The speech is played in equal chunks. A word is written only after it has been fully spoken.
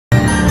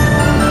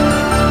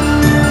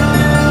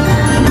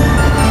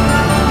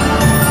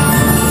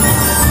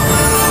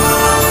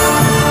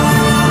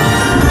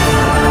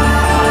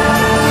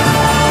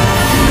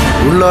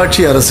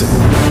உள்ளாட்சி அரசு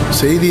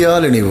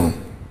செய்தியால் இணைவோம்.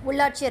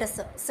 உள்ளாட்சி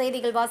அரசு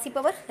செய்திகள்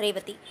வாசிப்பவர்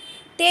ரேவதி.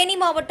 தேனி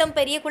மாவட்டம்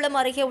பெரியகுளம்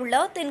அருகே உள்ள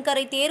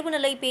தென்கரை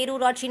தேர்வுநிலை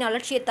பேரூராட்சியின்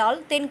அலட்சியத்தால்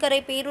தென்கரை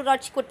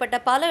பேரூராட்சிக்குட்பட்ட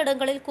பல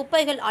இடங்களில்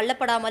குப்பைகள்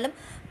அள்ளப்படாமலும்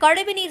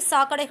கழிவுநீர்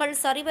சாக்கடைகள்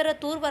சரிவர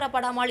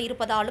தூர்வரப்படாமல்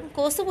இருப்பதாலும்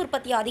கொசு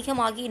உற்பத்தி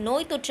அதிகமாகி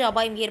நோய் தொற்று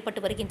அபாயம்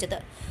ஏற்பட்டு வருகின்றது.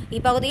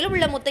 இப்பகுதியில்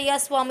உள்ள முத்தையா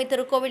சுவாமி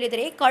திருக்கோவில்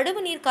எதிரே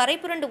கழிவுநீர் கரை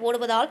புரண்டு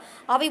ஓடுவதால்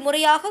அவை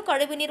முறையாக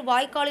கழிவுநீர்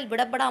வாய்க்காலில்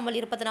விடப்படாமல்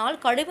இருப்பதனால்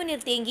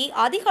கழிவுநீர் தேங்கி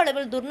அதிக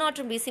அளவில்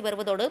துர்நாற்றம் வீசி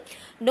வருவதோடு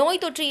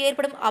நோய் தொற்று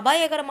ஏற்படும்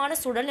அபாயகரமான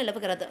சூழல்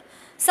நிலவுகிறது.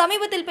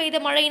 சமீபத்தில் பெய்த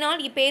மழையினால்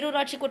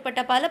இப்பேரூராட்சிக்குட்பட்ட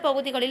பல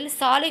பகுதிகளில்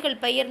சாலைகள்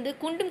பெயர்ந்து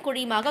குண்டும்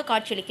குழியுமாக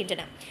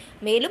காட்சியளிக்கின்றன.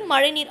 மேலும்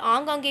மழைநீர்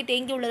ஆங்காங்கே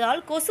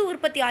தேங்கியுள்ளதால் கொசு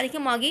உற்பத்தி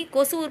அதிகமாகி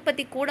கொசு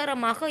உற்பத்தி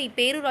கூடாரமாக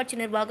இப்பேரூராட்சி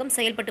நிர்வாகம்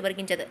செயல்பட்டு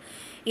வருகின்றது.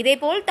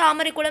 இதேபோல்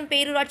தாமரைக்குளம்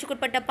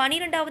பேரூராட்சிக்குட்பட்ட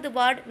 12வது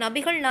வார்டு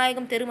நபிகள்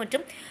நாயகம் தெரு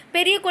மற்றும்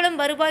பெரியகுளம்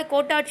வருவாய்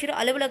கோட்டாட்சியர்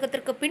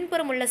அலுவலகத்திற்கு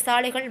பின்புறம் உள்ள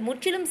சாலைகள்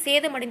முற்றிலும்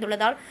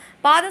சேதமடைந்துள்ளதால்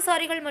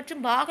பாதசாரிகள்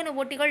மற்றும் வாகன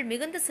ஓட்டிகள்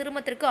மிகுந்த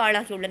சிரமத்திற்கு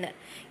ஆளாகியுள்ளனர்.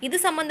 இது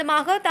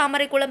சம்பந்தமாக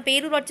தாமரைக்குளம்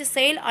பேரூராட்சி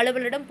செயல்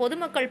அலுவலரிடம்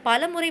பொதுமக்கள்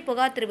பலமுறை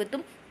புகார்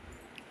தெரிவித்தும்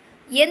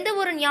எந்த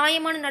ஒரு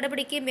நியாயமான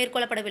நடவடிக்கையும்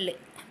மேற்கொள்ளப்படவில்லை.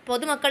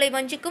 பொதுமக்களை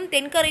வஞ்சிக்கும்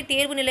தென்கரை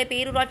தேர்வுநிலை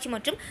பேரூராட்சி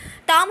மற்றும்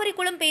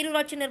தாமரைக்குளம்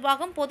பேரூராட்சி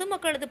நிர்வாகம்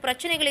பொதுமக்களது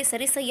பிரச்சினைகளை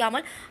சரி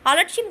செய்யாமல்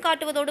அலட்சியம்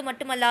காட்டுவதோடு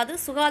மட்டுமல்லாது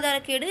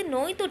சுகாதாரக்கேடு,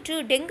 நோய் தொற்று,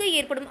 டெங்கு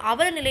ஏற்படும்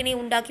அவல நிலையை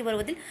உண்டாக்கி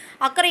வருவதில்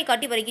அக்கறை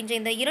காட்டி வருகின்ற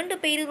இந்த இரண்டு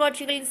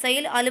பேரூராட்சிகளின்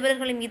செயல்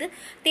அலுவலர்களின் மீது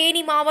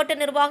தேனி மாவட்ட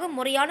நிர்வாகம்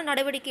முறையான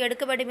நடவடிக்கை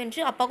எடுக்க வேண்டும்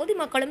என்று அப்பகுதி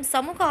மக்களும்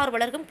சமூக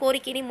ஆர்வலர்களும்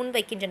கோரிக்கையை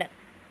முன்வைக்கின்றனர்.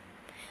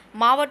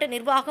 மாவட்ட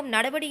நிர்வாகம்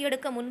நடவடிக்கை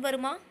எடுக்க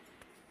முன்வருமா?